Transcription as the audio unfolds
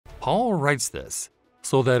Paul writes this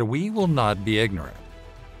so that we will not be ignorant.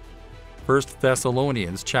 1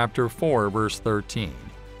 Thessalonians chapter 4, verse 13.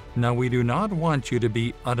 Now we do not want you to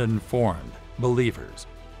be uninformed, believers,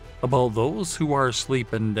 about those who are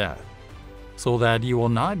asleep in death, so that you will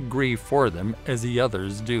not grieve for them as the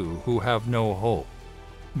others do who have no hope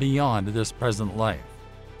beyond this present life.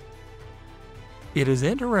 It is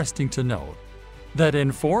interesting to note that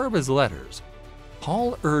in 4 of his letters,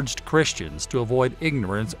 Paul urged Christians to avoid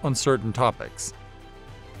ignorance on certain topics.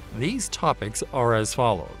 These topics are as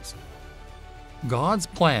follows: God's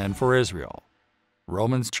plan for Israel,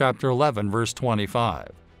 Romans chapter 11, verse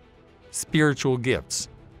 25. Spiritual gifts,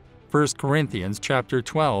 1 Corinthians chapter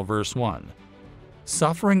 12, verse 1.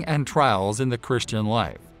 Suffering and trials in the Christian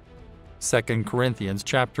life, 2 Corinthians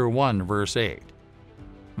chapter 1, verse 8.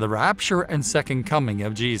 The rapture and second coming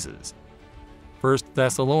of Jesus, 1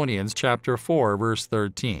 Thessalonians chapter 4, verse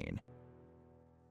 13.